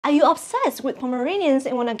Are you obsessed with Pomeranians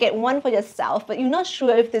and want to get one for yourself, but you're not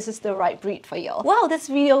sure if this is the right breed for you? Well, this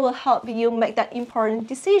video will help you make that important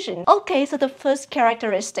decision. Okay, so the first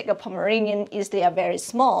characteristic of Pomeranian is they are very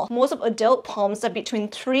small. Most of adult Poms are between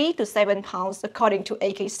 3 to 7 pounds according to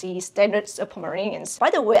AKC standards of Pomeranians. By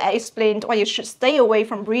the way, I explained why you should stay away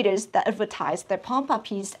from breeders that advertise their Pom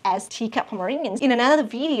puppies as teacup Pomeranians in another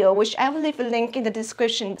video, which I will leave a link in the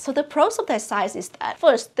description. So the pros of their size is that,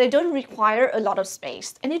 first, they don't require a lot of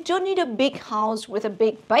space. And you don't need a big house with a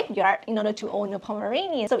big backyard in order to own a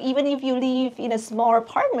Pomeranian. So even if you live in a small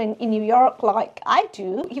apartment in New York like I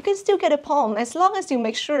do, you can still get a Pom as long as you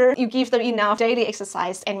make sure you give them enough daily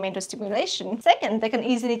exercise and mental stimulation. Second, they can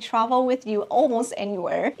easily travel with you almost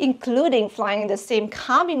anywhere, including flying in the same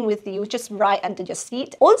cabin with you just right under your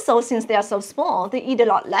seat. Also, since they are so small, they eat a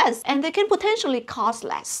lot less and they can potentially cost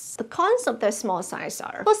less. The cons of their small size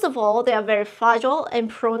are, first of all, they are very fragile and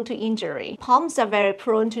prone to injury. Poms are very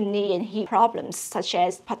prone to knee and hip problems such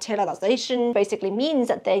as patellization. Basically means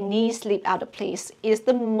that their knees slip out of place. Is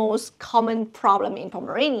the most common problem in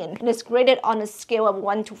Pomeranian, and it's graded on a scale of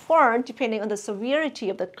 1 to 4 depending on the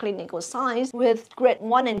severity of the clinical signs, with grade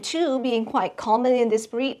 1 and 2 being quite common in this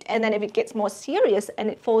breed, and then if it gets more serious and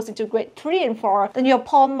it falls into grade 3 and 4, then your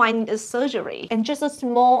Pom might need a surgery. And just a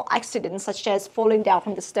small accident such as falling down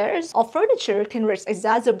from the stairs or furniture can risk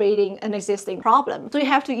exacerbating an existing problem. So you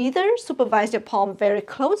have to either supervise your Pom very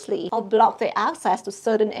closely or block their access to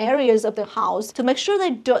certain areas of the house to make sure they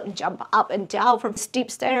don't jump up and down from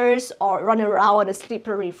steep stairs or run around on a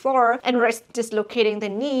slippery floor and risk dislocating their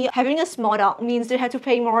knee. Having a small dog means you have to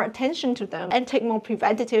pay more attention to them and take more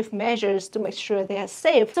preventative measures to make sure they are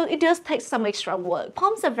safe. So it does take some extra work.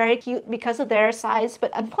 Poms are very cute because of their size,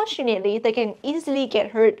 but unfortunately they can easily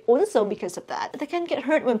get hurt also because of that. They can get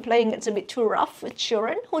hurt when playing it's a bit too rough with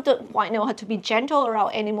children who don't quite know how to be gentle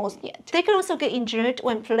around animals yet. They can also get injured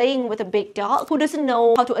when playing with a big dog who doesn't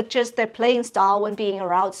know how to adjust their playing style when being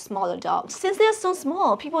around smaller dogs. Since they are so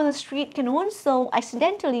small, people on the street can also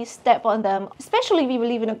accidentally step on them, especially if you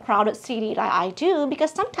live in a crowded city like I do,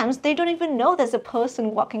 because sometimes they don't even know there's a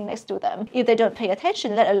person walking next to them if they don't pay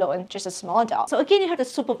attention, let alone just a small dog. So again, you have to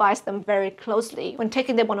supervise them very closely when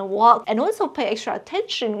taking them on a walk, and also pay extra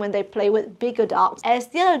attention when they play with bigger dogs, as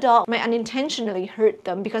the other dog may unintentionally hurt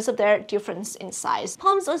them because of their difference in size.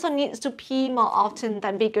 Poms also needs to pee more often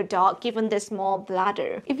than bigger dog given their small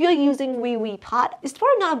bladder. If you're using wee pad, it's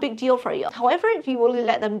probably not a big deal for you. However, if you only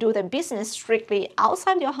let them do their business strictly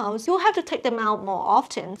outside your house, you'll have to take them out more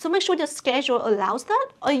often. So make sure your schedule allows that,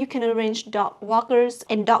 or you can arrange dog walkers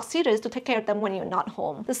and dog sitters to take care of them when you're not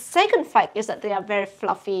home. The second fact is that they are very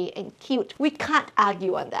fluffy and cute. We can't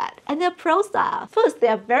argue on that. And their pros are, first, they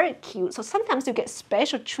are very cute, so sometimes you get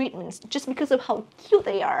special treatments just because of how cute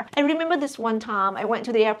they are. I remember this one time I went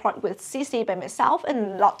to the airport with Cece by myself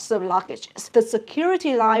and lots of luggages. The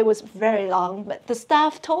security line was very long, but the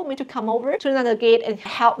staff told me to come over to another gate and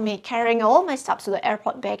help me carrying all my stuff to the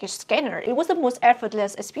airport baggage scanner. It was the most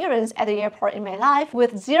effortless experience at the airport in my life,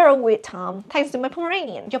 with zero wait time thanks to my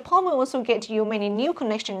Pomeranian. Your Pom will also get you many new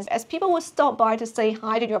connections, as people will stop by to say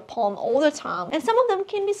hi to your Pom all the time, and some of them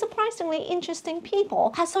can be surprisingly interesting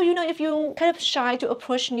people. So you know, if you're kind of shy to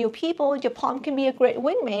approach new people, your Pom can be a great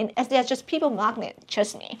wingman, as they are just people magnet,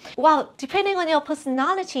 trust me. Well, depending on your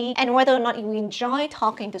personality and whether or not you enjoy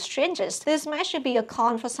talking to strangers, this might should be a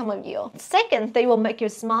con for some of you. Second, they will make you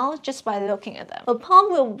smile just by looking at them. A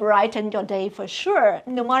Pom will brighten your day for sure,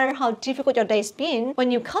 no matter how difficult your day's been.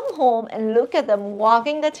 When you come home and look at them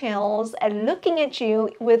wagging their tails and looking at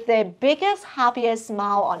you with their biggest, happiest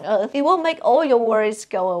smile on earth, it will make all your worries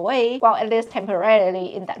go away, well, at least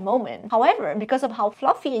temporarily in that moment. However, because of how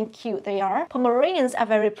fluffy and cute they are, Pomeranians are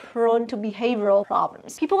very prone to behavioral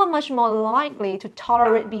problems. People are much more likely to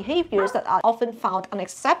tolerate behaviors that are often found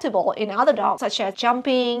unacceptable in other dogs, such as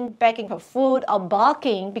jumping, begging for food, or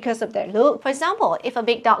barking because of their look. For example, if a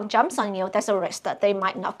big dog jumps on you, there's a risk that they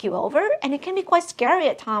might knock you over, and it can be quite scary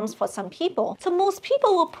at times for some people. So most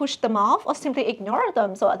people will push them off or simply ignore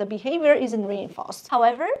them so that the behavior isn't reinforced.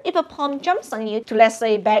 However, if a Pom jumps on you to, let's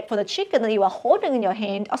say, beg for the chicken that you are holding in your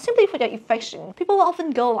hand, or simply for your affection, people will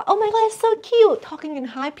often go like, "Oh my god, it's so cute," talking in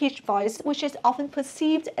high-pitched voice, which is often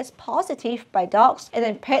perceived as positive by dogs, and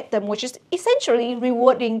then pet them, which is essentially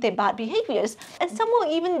rewarding their bad behaviors. And some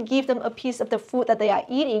will even give them a piece of the food that they are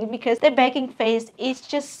eating because their begging face is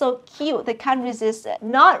just so cute, they can't resist it,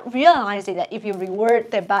 not realizing that if you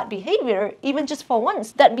reward their bad behavior, even just for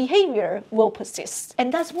once, that behavior will persist.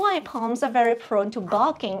 And that's why Poms are very prone to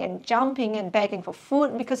barking and jumping and begging for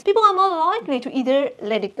food, because people are more likely to either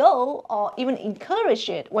let it go or even encourage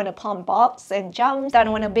it when a Pom barks and jumps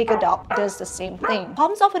than when a bigger dog does the same thing.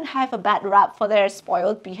 Poms often have a bad rap up for their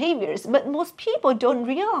spoiled behaviors. But most people don't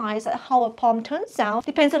realize that how a Pom turns out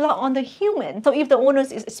depends a lot on the human. So if the owner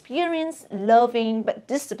is experienced, loving, but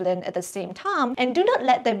disciplined at the same time, and do not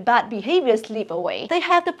let their bad behavior slip away, they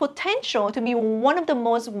have the potential to be one of the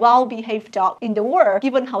most well-behaved dogs in the world,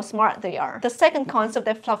 given how smart they are. The second concept of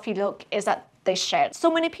their fluffy look is that they shed.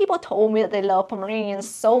 So many people told me that they love Pomeranians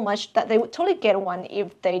so much that they would totally get one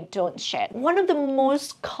if they don't shed. One of the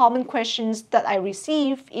most common questions that I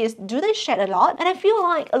receive is, do they shed a lot? And I feel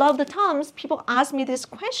like a lot of the times people ask me this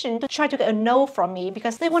question to try to get a no from me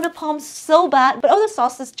because they want a Pom so bad, but other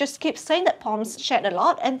sources just keep saying that Poms shed a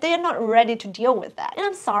lot and they are not ready to deal with that. And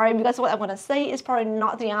I'm sorry, because what I want to say is probably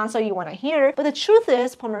not the answer you want to hear, but the truth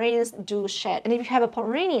is Pomeranians do shed. And if you have a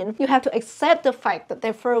Pomeranian, you have to accept the fact that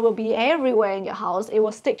their fur will be everywhere in your house. It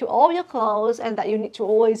will stick to all your clothes, and that you need to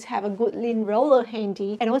always have a good lint roller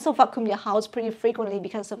handy, and also vacuum your house pretty frequently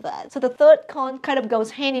because of that. So the third con kind of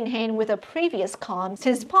goes hand in hand with the previous con.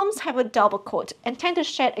 Since Poms have a double coat and tend to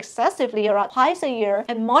shed excessively around twice a year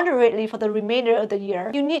and moderately for the remainder of the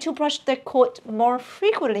year, you need to brush their coat more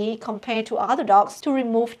frequently compared to other dogs to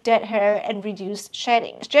remove dead hair and reduce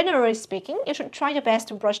shedding. Generally speaking, you should try your best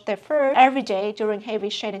to brush their fur every day during heavy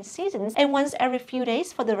shedding seasons and once every few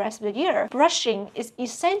days for the rest of the year. Brushing is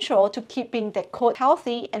essential to keeping their coat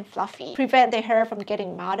healthy and fluffy, prevent their hair from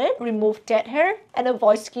getting matted, remove dead hair, and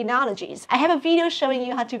avoid skin allergies. I have a video showing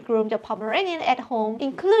you how to groom your Pomeranian at home,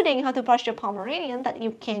 including how to brush your Pomeranian, that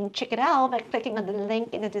you can check it out by clicking on the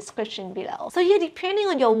link in the description below. So yeah, depending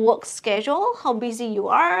on your work schedule, how busy you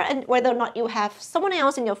are, and whether or not you have someone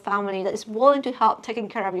else in your family that is willing to help taking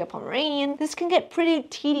care of your Pomeranian, this can get pretty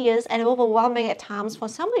tedious and overwhelming at times for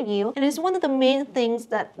some of you, and it's one of the main things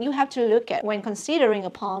that you have to look at when considering a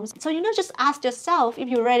Poms. So just ask yourself if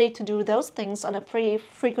you're ready to do those things on a pretty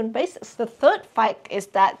frequent basis. The third fact is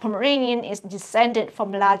that Pomeranian is descended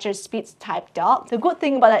from larger Spitz type dogs. The good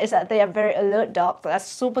thing about that is that they are very alert dogs that are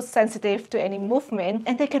super sensitive to any movement,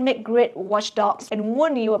 and they can make great watchdogs and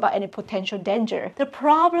warn you about any potential danger. The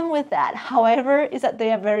problem with that, however, is that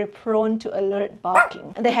they are very prone to alert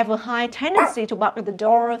barking, and they have a high tendency to bark at the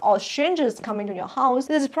door or strangers coming to your house.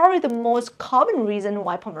 This is probably the most common reason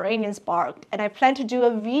why Pomeranians bark, and I plan to do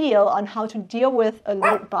a video on how to deal with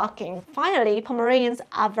alert barking. Finally, Pomeranians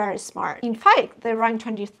are very smart. In fact, they rank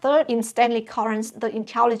 23rd in Stanley Coren's The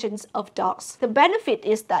Intelligence of Dogs. The benefit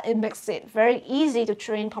is that it makes it very easy to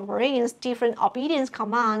train Pomeranians different obedience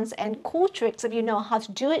commands and cool tricks if you know how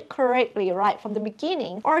to do it correctly right from the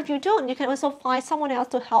beginning. Or if you don't, you can also find someone else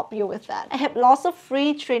to help you with that. I have lots of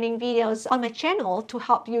free training videos on my channel to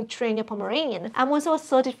help you train your Pomeranian. I'm also a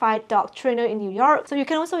certified dog trainer in New York, so you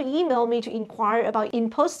can also email me to inquire about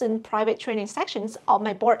in-person private training sections of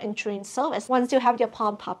my board and train service once you have your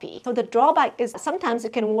Pom puppy. So the drawback is sometimes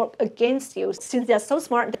it can work against you. Since they're so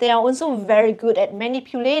smart, they are also very good at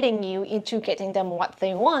manipulating you into getting them what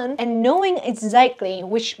they want and knowing exactly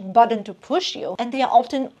which button to push you. And they are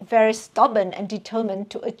often very stubborn and determined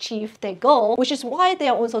to achieve their goal, which is why they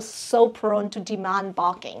are also so prone to demand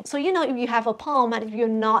barking. So if you have a Pom and if you're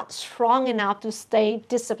not strong enough to stay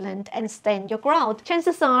disciplined and stand your ground,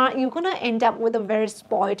 chances are you're gonna end up with a very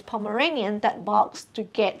spoiled Pomeranian that barks to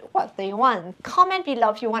get what they want. Comment below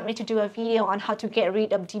if you want me to do a video on how to get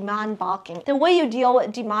rid of demand barking. The way you deal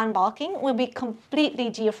with demand barking will be completely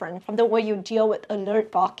different from the way you deal with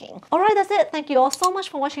alert barking. Alright, that's it. Thank you all so much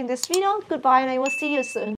for watching this video. Goodbye, and I will see you soon.